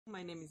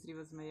My name is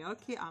Riva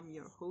Zmajoki. I'm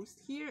your host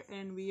here,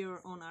 and we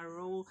are on our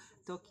roll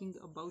talking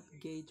about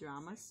gay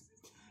dramas.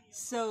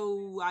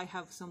 So I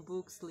have some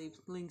books,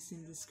 links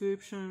in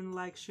description,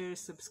 like, share,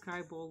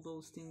 subscribe, all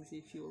those things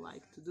if you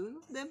like to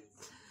do them.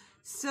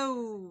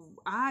 So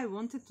I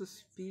wanted to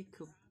speak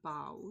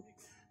about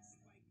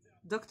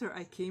Doctor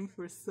I Came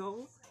for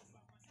Soul.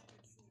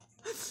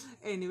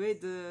 Anyway,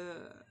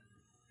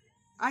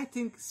 I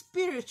think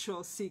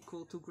spiritual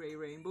sequel to Grey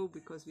Rainbow,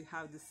 because we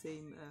have the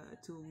same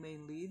two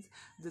main leads,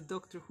 the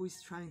Doctor who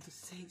is trying to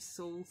save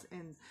souls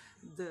and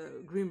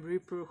the Grim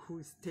Reaper who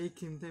is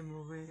taking them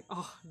away.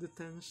 Oh, the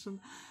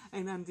tension.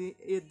 And at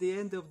the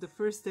end of the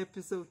first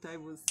episode I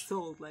was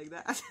sold like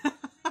that.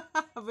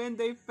 When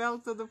they fell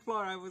to the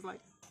floor I was like,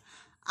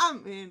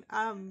 I'm in.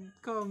 I'm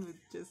calm,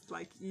 just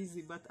like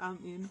easy, but I'm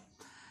in.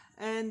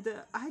 And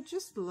I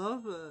just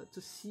love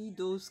to see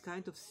those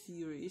kind of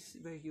series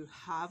where you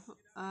have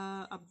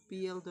a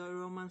BL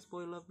romance,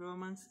 boy love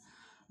romance,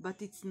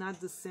 but it's not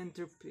the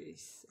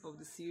centerpiece of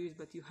the series,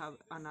 but you have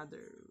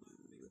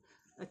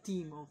a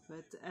theme of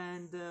it.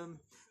 And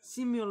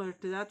similar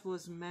to that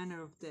was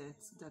Manor of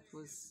Death. That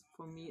was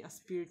for me a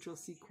spiritual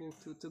sequel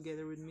to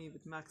Together with Me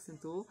with Max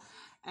and Tool,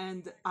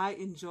 and I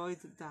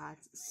enjoyed that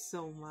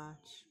so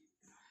much.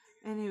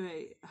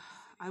 Anyway,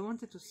 I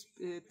wanted to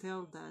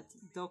tell that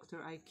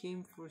Doctor I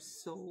Came for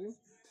Soul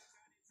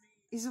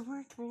is a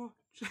worth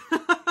watch.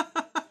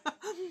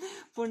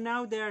 For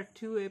now, there are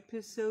 2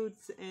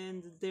 episodes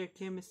and their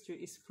chemistry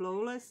is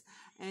flawless,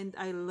 and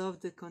I love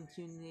the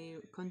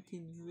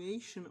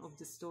continuation of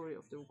the story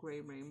of the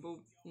Grey Rainbow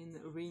in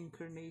a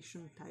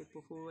reincarnation type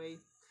of a way.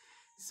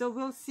 So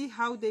we'll see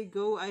how they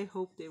go. I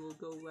hope they will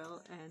go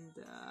well,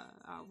 and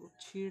I will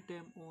cheer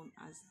them on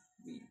as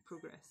we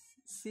progress.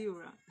 See you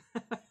around.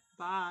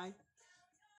 Bye.